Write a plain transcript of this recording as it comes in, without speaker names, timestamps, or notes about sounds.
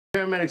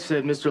paramedic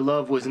said Mr.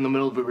 Love was in the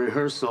middle of a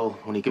rehearsal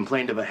when he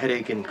complained of a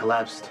headache and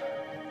collapsed.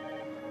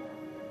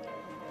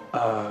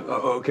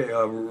 Okay,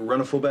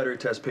 run a full battery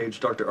test, Page,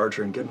 Dr.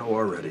 Archer, and get an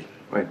OR ready.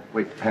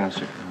 Wait, hang on a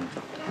second.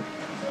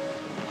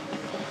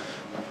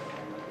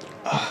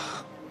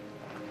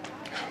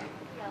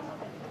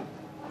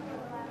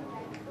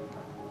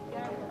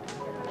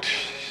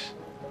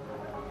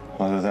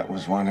 Whether that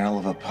was one hell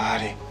of a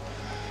party,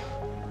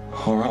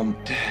 or I'm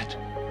dead.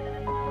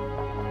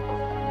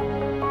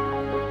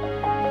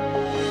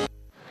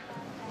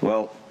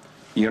 Well,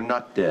 you're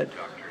not dead.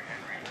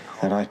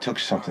 And I took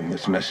something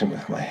that's messing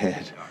with my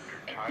head.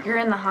 You're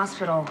in the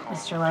hospital,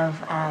 Mr. Love.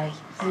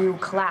 You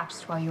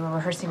collapsed while you were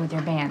rehearsing with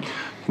your band.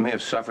 You may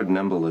have suffered an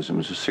embolism.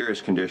 It's a serious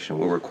condition.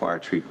 Will require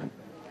treatment.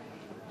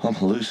 I'm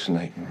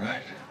hallucinating,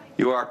 right?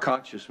 You are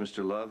conscious,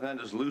 Mr. Love, and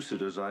as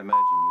lucid as I imagine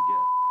you get.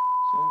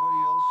 Has anybody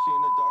else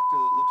seen a doctor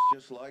that looks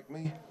just like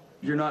me?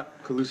 You're not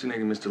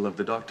hallucinating, Mr. Love.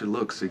 The doctor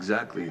looks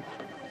exactly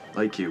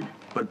like you.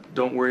 But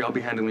don't worry, I'll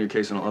be handling your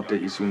case, and I'll update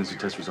you as soon as the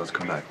test results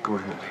come back. Go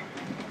ahead.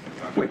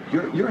 Wait,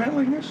 you're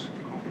handling this?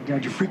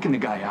 Dad, you're freaking the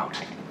guy out.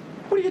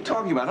 What are you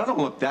talking about? I don't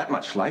look that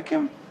much like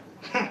him.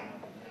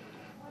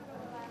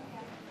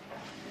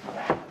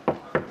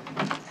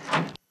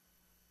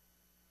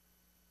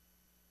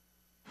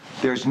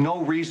 There's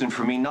no reason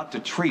for me not to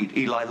treat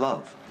Eli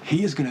Love.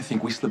 He is gonna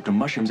think we slipped him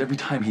mushrooms every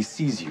time he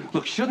sees you.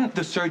 Look, shouldn't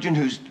the surgeon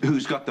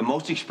who's got the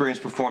most experience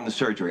perform the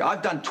surgery?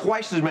 I've done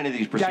twice as many of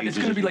these procedures. Dad, it's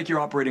gonna be like you're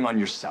operating on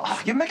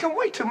yourself. You're making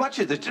way too much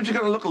of this. It's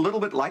gonna look a little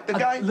bit like the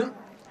guy.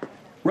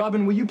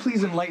 Robin, will you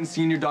please enlighten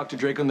Senior Dr.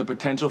 Drake on the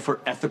potential for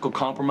ethical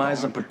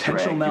compromise and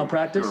potential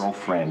malpractice? Your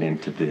girlfriend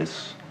into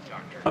this.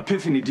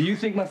 Epiphany, do you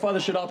think my father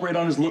should operate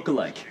on his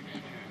look-alike?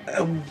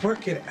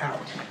 Work it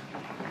out.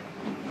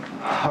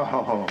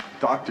 Oh,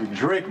 Dr.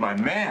 Drake, my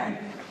man.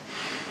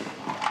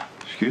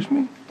 Excuse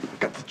me?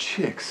 Got the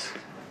chicks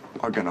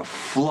are gonna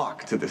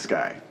flock to this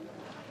guy.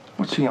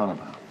 What's he on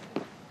about?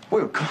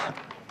 Well, God,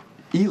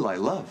 Eli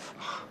Love.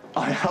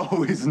 I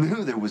always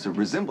knew there was a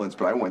resemblance,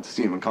 but I went to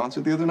see him in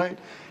concert the other night.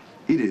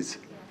 It is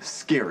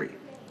scary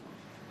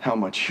how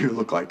much you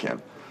look like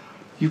him.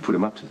 You put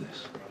him up to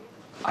this.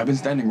 I've been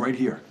standing right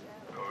here.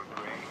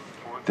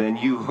 Then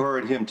you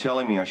heard him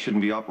telling me I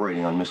shouldn't be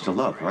operating on Mr.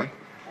 Love, right?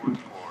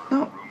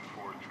 No.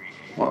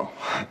 Well,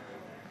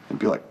 it'd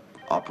be like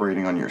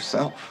operating on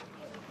yourself.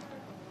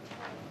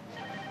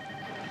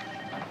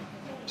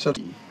 So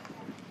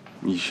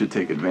You should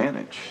take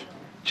advantage.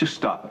 Just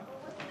stop it.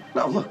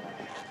 Now, look,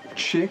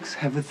 chicks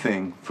have a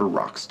thing for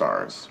rock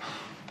stars.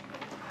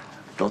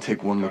 They'll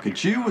take one look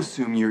at you,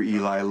 assume you're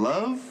Eli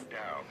Love.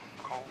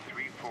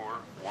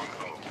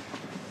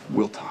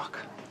 We'll talk.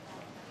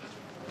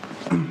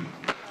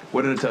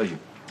 What did I tell you?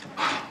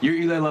 You're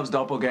Eli Love's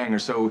doppelganger,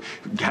 so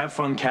have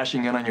fun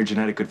cashing in on your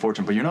genetic good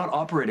fortune, but you're not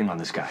operating on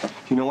this guy.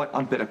 You know what?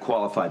 I'm better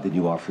qualified than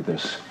you are for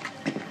this.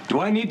 Do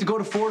I need to go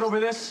to Ford over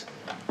this?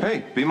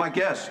 Hey, be my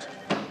guest.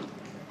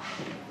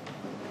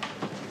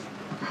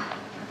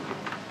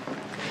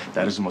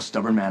 That is the most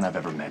stubborn man I've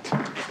ever met.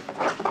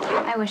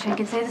 I wish I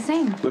could say the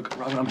same. Look,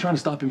 Robin, I'm trying to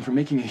stop him from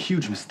making a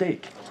huge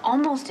mistake.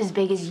 Almost as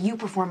big as you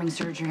performing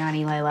surgery on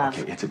Eli Love.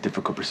 Okay, it's a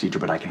difficult procedure,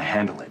 but I can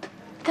handle it.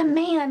 The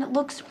man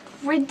looks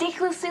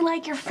ridiculously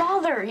like your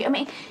father. I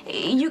mean,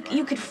 you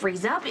could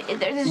freeze up.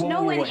 There's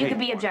no way that you could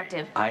be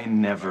objective. I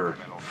never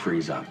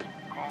freeze up.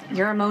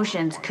 Your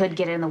emotions could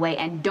get in the way,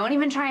 and don't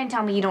even try and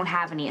tell me you don't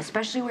have any,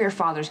 especially where your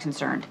father's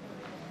concerned.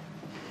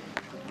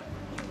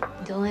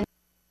 Dylan.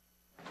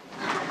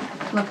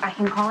 Look, I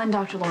can call in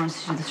Dr.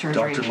 Lawrence to do the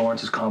surgery. Dr.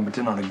 Lawrence is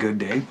competent on a good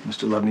day.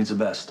 Mr. Love needs the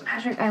best.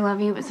 Patrick, I love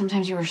you, but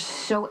sometimes you are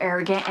so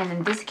arrogant, and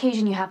on this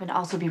occasion you happen to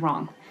also be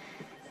wrong.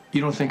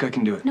 You don't think I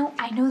can do it? No,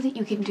 I know that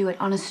you can do it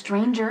on a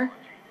stranger.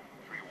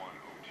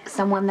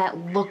 Someone that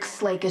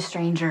looks like a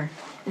stranger.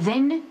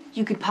 Then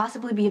you could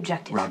possibly be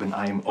objective. Robin,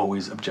 I am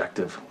always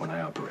objective when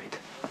I operate.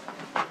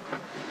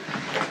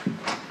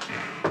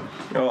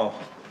 Oh,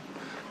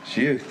 it's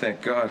you,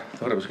 thank God.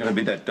 Thought it was going to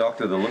be that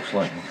doctor that looks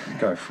like me. That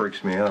guy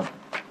freaks me out.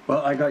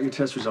 Well, I got your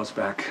test results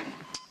back.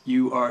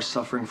 You are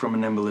suffering from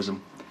an embolism.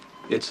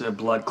 It's a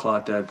blood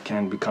clot that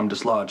can become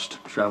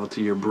dislodged, travel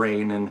to your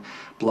brain, and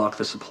block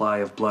the supply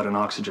of blood and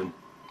oxygen,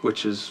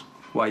 which is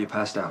why you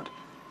passed out.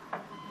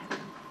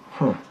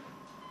 Huh.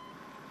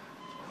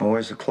 Well,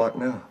 where's the clot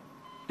now?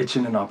 It's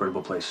in an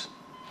operable place.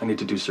 I need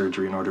to do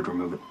surgery in order to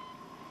remove it.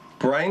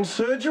 Brain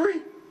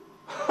surgery?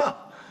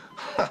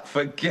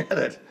 Forget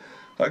it.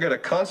 I got a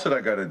concert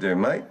I got to do,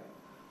 mate.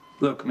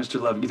 Look, Mr.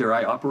 Love, either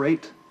I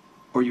operate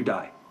or you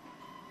die.